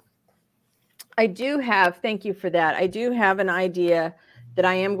make them. I do have, thank you for that. I do have an idea that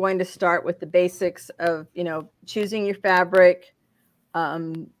I am going to start with the basics of, you know, choosing your fabric,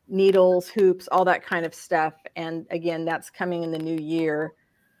 needles, hoops, all that kind of stuff. And again, that's coming in the new year.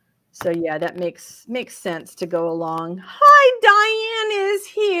 So yeah, that makes sense to go along. Hi, Diane is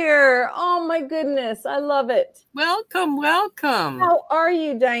here. Oh my goodness, I love it. Welcome, welcome. How are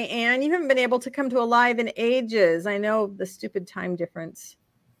you, Diane? You haven't been able to come to a live in ages. I know, the stupid time difference.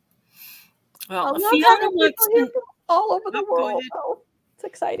 Well, Fiona wants to, all over the world. Oh, it's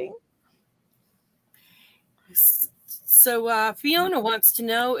exciting. So Fiona wants to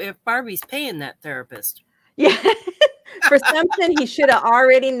know if Barbie's paying that therapist. Yeah. For something he should have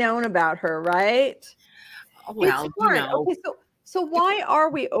already known about her, right? Well, you know. Okay, so why are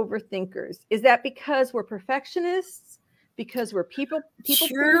we overthinkers? Is that because we're perfectionists? Because we're people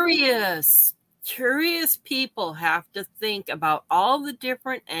curious. Curious people have to think about all the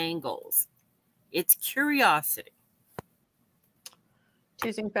different angles. It's curiosity.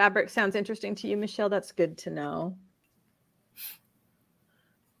 Choosing fabric sounds interesting to you, Michelle. That's good to know.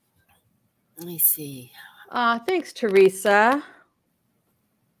 Let me see. Thanks, Teresa.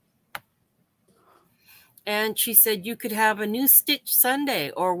 And she said you could have a new stitch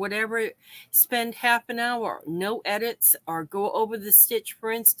Sunday or whatever. Spend half an hour, no edits, or go over the stitch,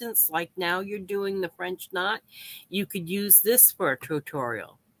 for instance, like now you're doing the French knot. You could use this for a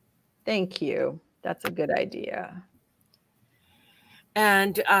tutorial. Thank you. That's a good idea.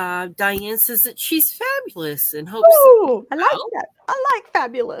 And Diane says that she's fabulous and hopes. Ooh, I like that. I like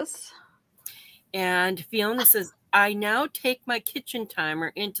fabulous. And Fiona says, I now take my kitchen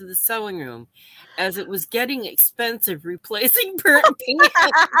timer into the sewing room as it was getting expensive replacing burnt pans.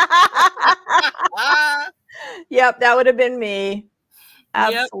 Yep, that would have been me.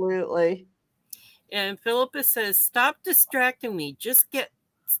 Absolutely. Yep. And Philippa says, stop distracting me. Just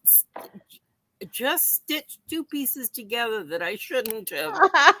stitch two pieces together that I shouldn't have.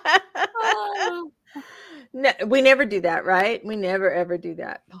 No, we never do that, right? We never ever do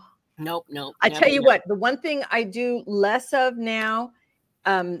that. Nope, nope. I never, tell you never. what, the one thing I do less of now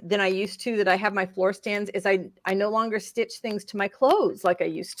than I used to, that I have my floor stands, is I no longer stitch things to my clothes like I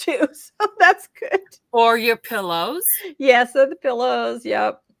used to. So that's good. Or your pillows. Yeah, so the pillows,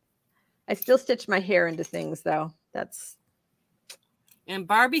 yep. I still stitch my hair into things though. That's And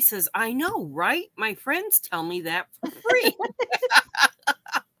Barbie says, I know, right? My friends tell me that for free.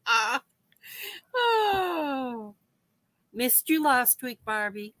 Oh, missed you last week,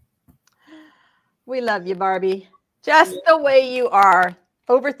 Barbie. we love you, Barbie. Just the way you are.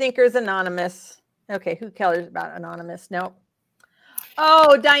 Overthinkers Anonymous. Okay, who cares about Anonymous? Nope.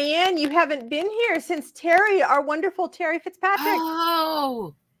 Oh, Diane, you haven't been here since Terry, our wonderful Terry Fitzpatrick.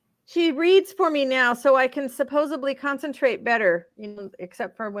 Oh, She reads for me now, so I can supposedly concentrate better,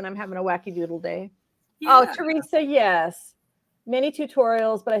 except for when I'm having a wacky doodle day. yeah. Oh, Teresa, yes. Many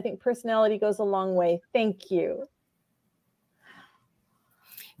tutorials, but I think personality goes a long way. Thank you.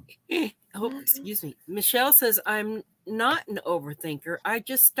 Oh, excuse me. Michelle says, I'm not an overthinker. I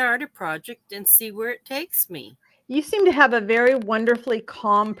just start a project and see where it takes me. You seem to have a very wonderfully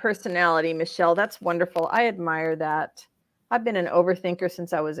calm personality, Michelle. That's wonderful. I admire that. I've been an overthinker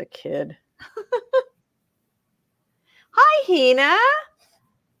since I was a kid. Hi, Hina.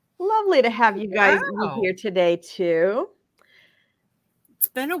 Lovely to have you guys here today, too. It's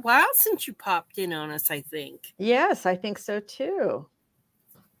been a while since you popped in on us, I think. Yes, I think so, too.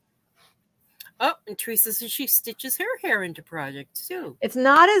 Oh, and Teresa says she stitches her hair into projects, too. It's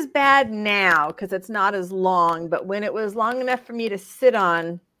not as bad now because it's not as long, but when it was long enough for me to sit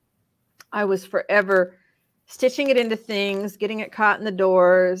on, I was forever stitching it into things, getting it caught in the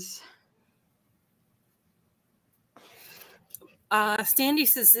doors. Sandy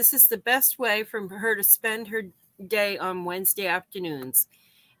says this is the best way for her to spend her day on Wednesday afternoons.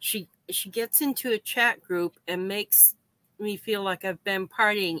 She gets into a chat group and makes me feel like I've been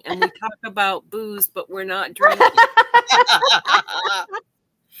partying, and we talk about booze, but we're not drinking.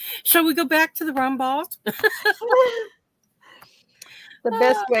 Shall we go back to the rum balls? The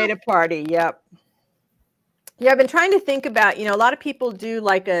best way to party. Yep. Yeah, I've been trying to think about, a lot of people do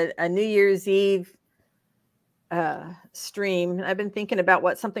like a New Year's Eve stream. I've been thinking about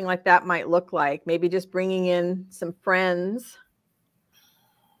what something like that might look like. Maybe just bringing in some friends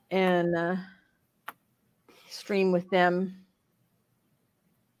and stream with them.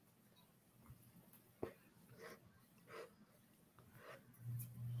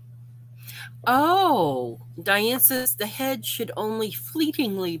 Oh, Diane says the head should only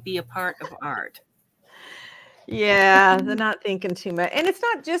fleetingly be a part of art. Yeah, they're not thinking too much. And it's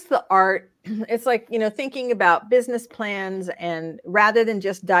not just the art. It's like, thinking about business plans, and rather than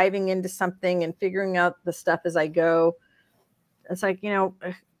just diving into something and figuring out the stuff as I go, it's like,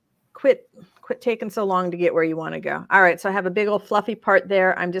 quit taking so long to get where you want to go. All right, so I have a big old fluffy part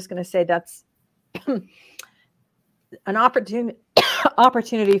there. I'm just going to say that's an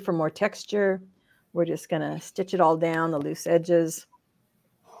opportunity for more texture. We're just going to stitch it all down, the loose edges.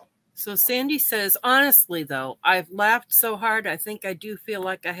 So Sandy says, honestly, though, I've laughed so hard, I think I do feel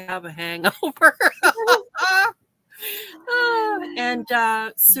like I have a hangover. And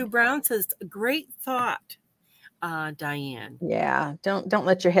Sue Brown says, great thought, Diane. Yeah, don't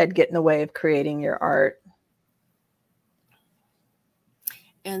let your head get in the way of creating your art.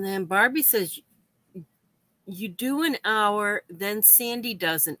 And then Barbie says, you do an hour, then Sandy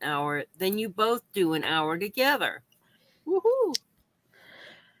does an hour, then you both do an hour together. Woohoo!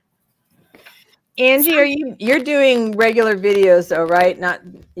 Angie, you're doing regular videos though, right? Not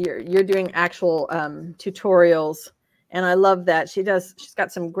you're doing actual tutorials, and I love that. She's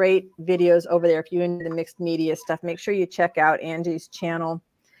got some great videos over there. If you're into the mixed media stuff, make sure you check out Angie's channel.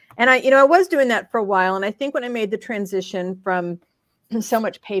 And I was doing that for a while, and I think when I made the transition from so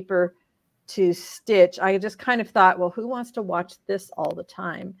much paper to stitch, I just kind of thought, well, who wants to watch this all the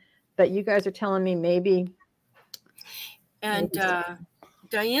time? But you guys are telling me maybe. And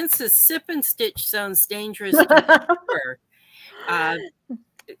Diane says sip and stitch sounds dangerous to her.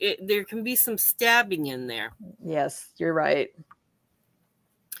 There can be some stabbing in there. Yes, you're right.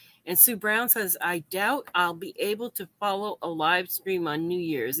 And Sue Brown says, I doubt I'll be able to follow a live stream on New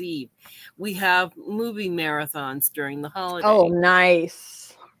Year's Eve. We have movie marathons during the holiday. Oh,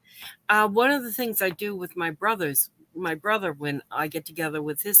 nice. One of the things I do with my brother, when I get together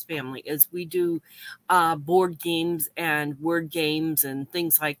with his family, is we do board games and word games and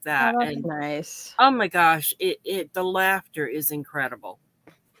things like that. Oh, that's and nice. Oh my gosh, the laughter is incredible.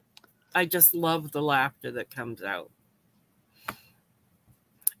 I just love the laughter that comes out.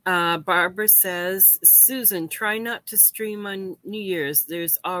 Barbara says, Susan, try not to stream on New Year's.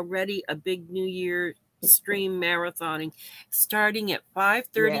 There's already a big New Year stream marathoning starting at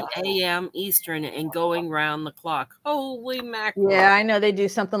 5:30 a.m. Eastern and going round the clock. Holy mackerel. Yeah, I know they do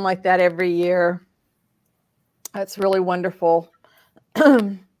something like that every year. That's really wonderful.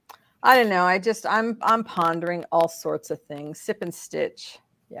 I don't know. I'm pondering all sorts of things. Sip and stitch.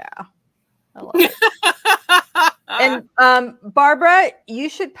 Yeah. I love it. And Barbara, you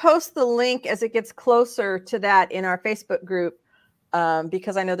should post the link as it gets closer to that in our Facebook group,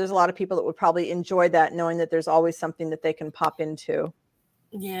 because I know there's a lot of people that would probably enjoy that, knowing that there's always something that they can pop into.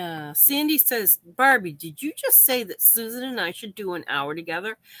 Yeah. Sandy says, Barbie, did you just say that Susan and I should do an hour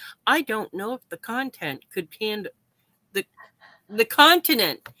together? I don't know if the content could handle the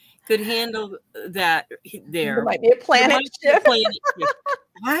continent could handle that there. There might be a planet shift.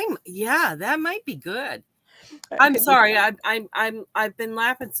 Yeah, that might be good. I'm sorry. I've been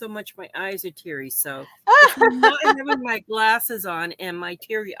laughing so much my eyes are teary. So if I'm not having my glasses on and my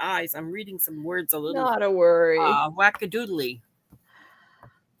teary eyes, I'm reading some words a little. Not a worry. Wackadoodly.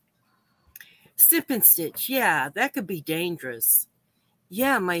 Sip and stitch. Yeah, that could be dangerous.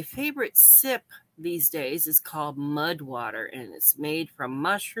 Yeah, my favorite sip these days is called mud water, and it's made from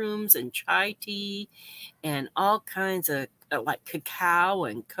mushrooms and chai tea and all kinds of like cacao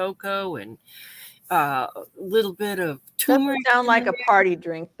and cocoa and a little bit of turmeric. Doesn't sound like a party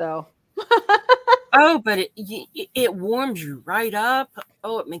drink, though. Oh, but it warms you right up.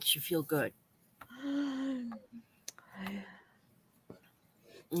 Oh, it makes you feel good.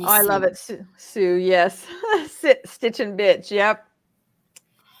 Oh, I love it, Sue. Yes. Stitch and bitch. Yep.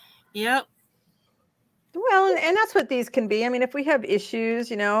 Yep. Well, and that's what these can be. I mean, if we have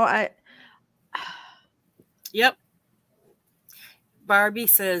issues, you know, Yep. Barbie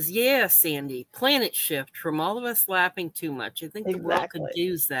says, yeah, Sandy, planet shift from all of us laughing too much. I think the world could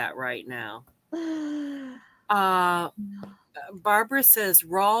use that right now. Barbara says,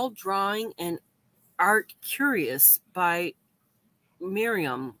 Raw Drawing and Art Curious by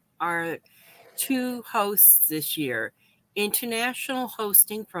Miriam are two hosts this year. International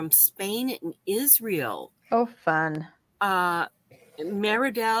hosting from Spain and Israel. Oh, fun.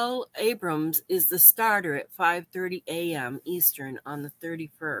 Maridel Abrams is the starter at 5:30 a.m. Eastern on the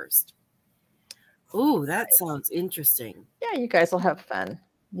 31st. Oh, that sounds interesting. Yeah, you guys will have fun.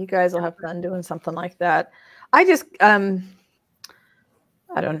 You guys will have fun doing something like that. I just, I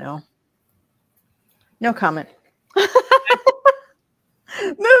don't know. No comment.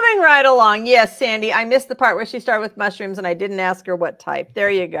 Moving right along. Yes, Sandy, I missed the part where she started with mushrooms and I didn't ask her what type.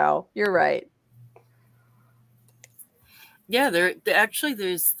 There you go. You're right. Yeah,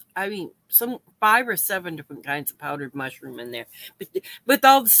 there's, I mean, some 5 or 7 different kinds of powdered mushroom in there. But with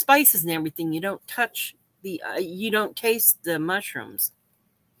all the spices and everything, you don't touch the, you don't taste the mushrooms.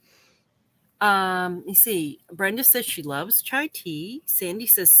 You see, Brenda says she loves chai tea. Sandy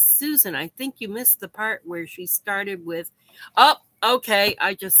says, Susan, I think you missed the part where she started with, oh, okay,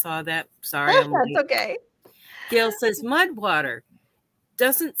 I just saw that. Sorry. That's okay. Gail says, mud water.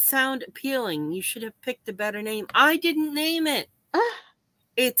 Doesn't sound appealing. You should have picked a better name. I didn't name it.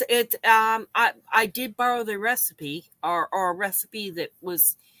 I did borrow the recipe or a recipe that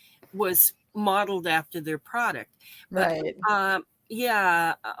was modeled after their product. But, right.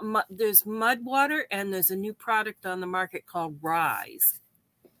 Yeah, there's mud water and there's a new product on the market called Rise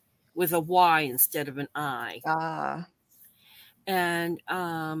with a Y instead of an I. And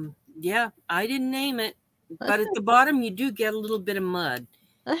yeah, I didn't name it, but at the bottom you do get a little bit of mud.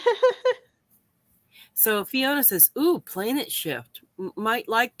 So Fiona says, ooh, planet shift. Might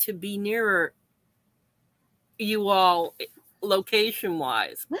like to be nearer you all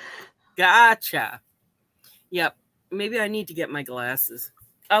location-wise. Gotcha. Yep. Maybe I need to get my glasses.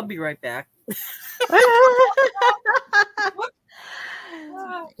 I'll be right back.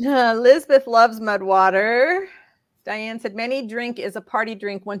 Elizabeth loves mud water. Diane said, many drink is a party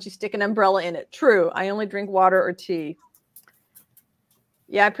drink once you stick an umbrella in it. True. I only drink water or tea.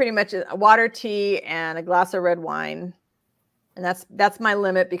 Yeah, pretty much water, tea, and a glass of red wine. And that's my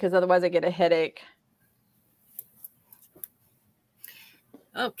limit because otherwise I get a headache.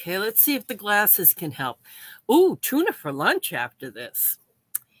 Okay, let's see if the glasses can help. Ooh, tuna for lunch after this.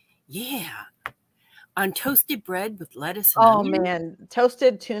 Yeah. On toasted bread with lettuce and onion. Man,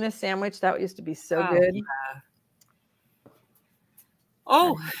 toasted tuna sandwich. That used to be so good. Yeah.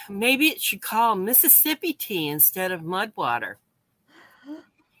 Oh, maybe it should call Mississippi tea instead of mud water.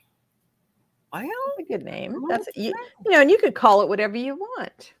 Well, that's a good name. That's you know, and you could call it whatever you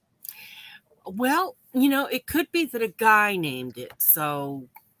want. Well, you know, it could be that a guy named it. So,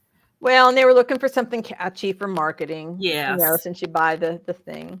 well, and they were looking for something catchy for marketing. Yeah, you know, since you buy the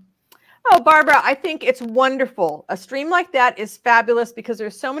thing. Oh, Barbara, I think it's wonderful. A stream like that is fabulous because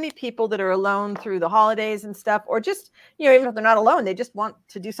there's so many people that are alone through the holidays and stuff, or just, even if they're not alone, they just want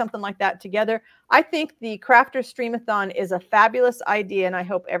to do something like that together. I think the Crafter Streamathon is a fabulous idea, and I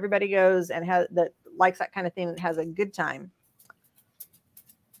hope everybody goes and likes that kind of thing and has a good time.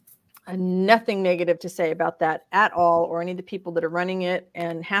 Nothing negative to say about that at all, or any of the people that are running it,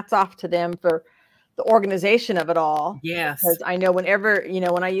 and hats off to them for the organization of it all. Yes. Because I know whenever,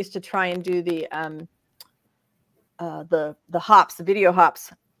 when I used to try and do the hops, the video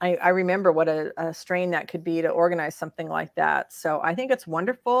hops, I remember what a strain that could be to organize something like that. So I think it's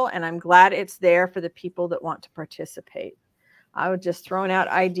wonderful, and I'm glad it's there for the people that want to participate. I was just throwing out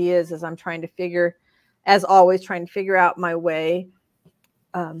ideas as I'm trying to figure out my way,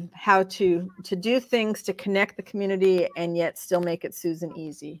 how to do things to connect the community and yet still make it Susan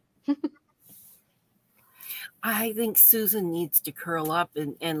easy. I think Susan needs to curl up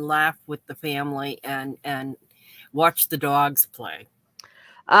and laugh with the family and watch the dogs play.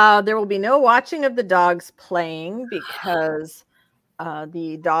 There will be no watching of the dogs playing because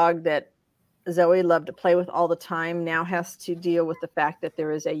the dog that Zoe loved to play with all the time now has to deal with the fact that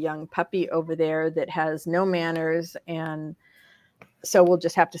there is a young puppy over there that has no manners, and so we'll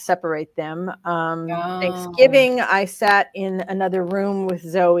just have to separate them. Thanksgiving, I sat in another room with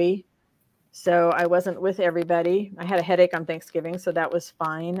Zoe, so I wasn't with everybody. I had a headache on Thanksgiving, so that was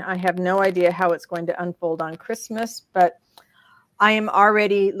fine. I have no idea how it's going to unfold on Christmas, but I am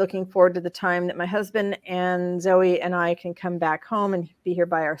already looking forward to the time that my husband and Zoe and I can come back home and be here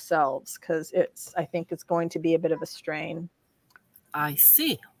by ourselves, because I think it's going to be a bit of a strain. I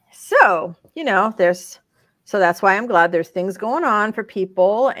see. So, so that's why I'm glad there's things going on for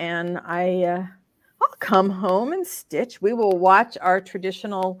people, and I'll come home and stitch. We will watch our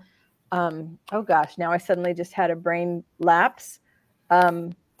traditional, oh gosh, now I suddenly just had a brain lapse.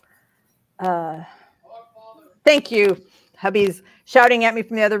 Thank you. Hubby's shouting at me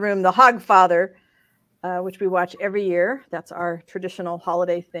from the other room, the Hogfather, which we watch every year. That's our traditional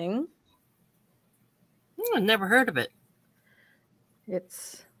holiday thing. I've never heard of it.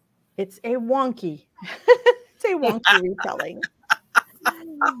 It's a wonky, it's a wonky retelling.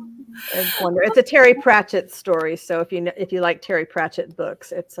 It's a Terry Pratchett story. So if you like Terry Pratchett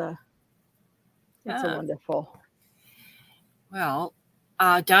books, it's a wonderful. Well,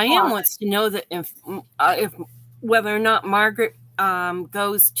 Diane wants to know that if whether or not Margaret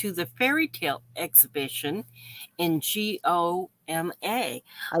goes to the fairy tale exhibition in GOMA. I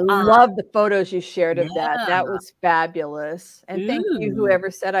love the photos you shared of that. That was fabulous. And thank you, whoever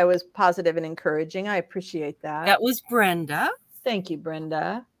said I was positive and encouraging. I appreciate that. That was Brenda. Thank you,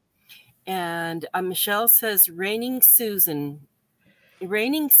 Brenda. And Michelle says, Raining Susan,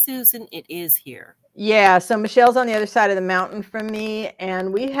 it is here. Yeah, so Michelle's on the other side of the mountain from me,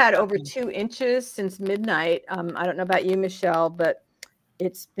 and we had over 2 inches since midnight. I don't know about you, Michelle, but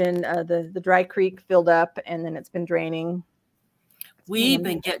it's been the dry creek filled up, and then it's been draining. We've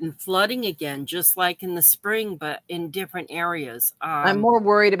been getting flooding again, just like in the spring, but in different areas. I'm more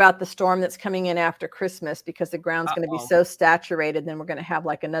worried about the storm that's coming in after Christmas, because the ground's going to be so saturated, then we're going to have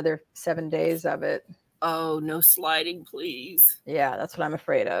like another 7 days of it. Oh, no sliding, please. Yeah, that's what I'm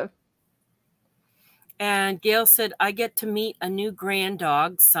afraid of. And Gail said, I get to meet a new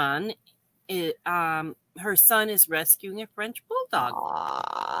granddog son. Her son is rescuing a French bulldog.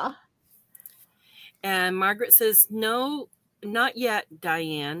 Aww. And Margaret says, no, not yet,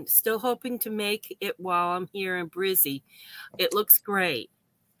 Diane. Still hoping to make it while I'm here in Brizzy. It looks great.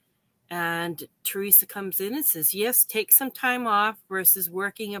 And Teresa comes in and says, yes, take some time off versus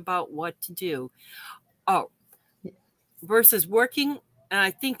working about what to do. Oh, versus working. And I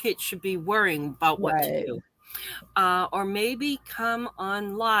think it should be worrying about what to do. Or maybe come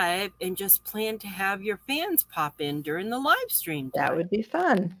on live and just plan to have your fans pop in during the live stream time. That would be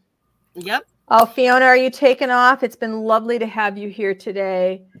fun. Yep. Oh, Fiona, are you taking off? It's been lovely to have you here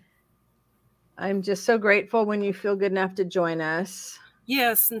today. I'm just so grateful when you feel good enough to join us.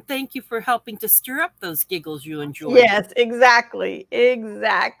 Yes, and thank you for helping to stir up those giggles you enjoy. Yes, exactly.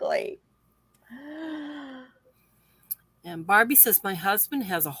 Exactly. And Barbie says, my husband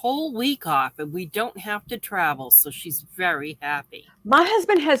has a whole week off and we don't have to travel. So she's very happy. My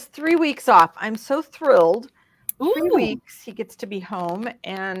husband has 3 weeks off. I'm so thrilled. Ooh. 3 weeks he gets to be home.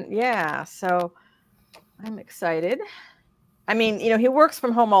 And yeah, so I'm excited. I mean, he works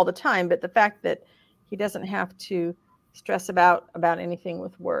from home all the time, but the fact that he doesn't have to stress about anything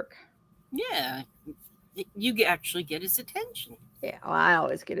with work. Yeah. You actually get his attention. Yeah, well, I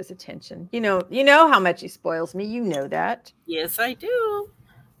always get his attention. You know how much he spoils me. You know that. Yes, I do.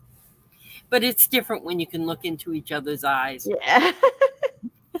 But it's different when you can look into each other's eyes. Yeah.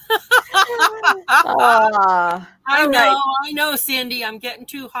 I know, Cindy. I'm getting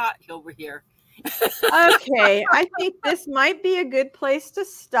too hot over here. Okay, I think this might be a good place to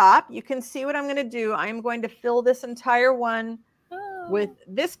stop. You can see what I'm going to do. I'm going to fill this entire one with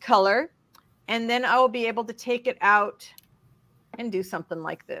this color, and then I will be able to take it out and do something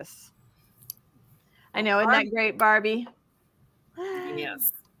like this. I know, isn't that great, Barbie?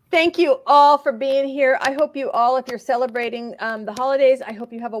 Yes. Thank you all for being here. I hope you all, if you're celebrating the holidays, I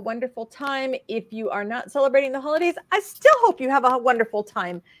hope you have a wonderful time. If you are not celebrating the holidays, I still hope you have a wonderful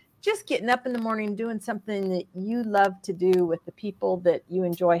time. Just getting up in the morning, doing something that you love to do with the people that you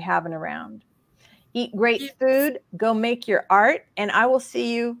enjoy having around. Eat great food, go make your art, and I will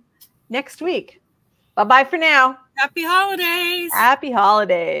see you next week. Bye-bye for now. Happy holidays. Happy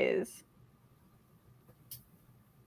holidays.